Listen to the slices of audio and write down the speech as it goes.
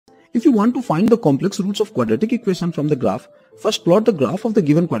If you want to find the complex roots of quadratic equation from the graph, first plot the graph of the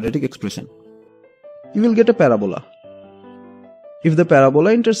given quadratic expression. You will get a parabola. If the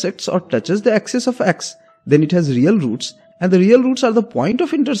parabola intersects or touches the axis of x, then it has real roots, and the real roots are the point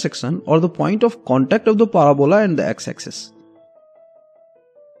of intersection or the point of contact of the parabola and the x-axis.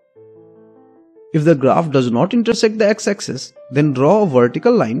 If the graph does not intersect the x-axis, then draw a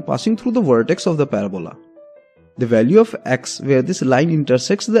vertical line passing through the vertex of the parabola. The value of x where this line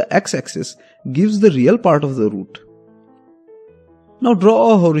intersects the x-axis gives the real part of the root. Now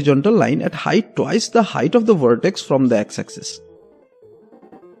draw a horizontal line at height twice the height of the vertex from the x-axis.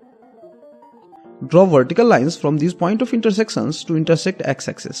 Draw vertical lines from these point of intersections to intersect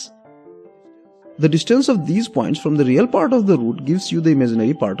x-axis. The distance of these points from the real part of the root gives you the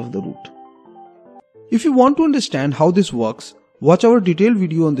imaginary part of the root. If you want to understand how this works, watch our detailed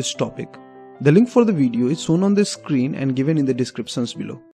video on this topic. The link for the video is shown on the screen and given in the descriptions below.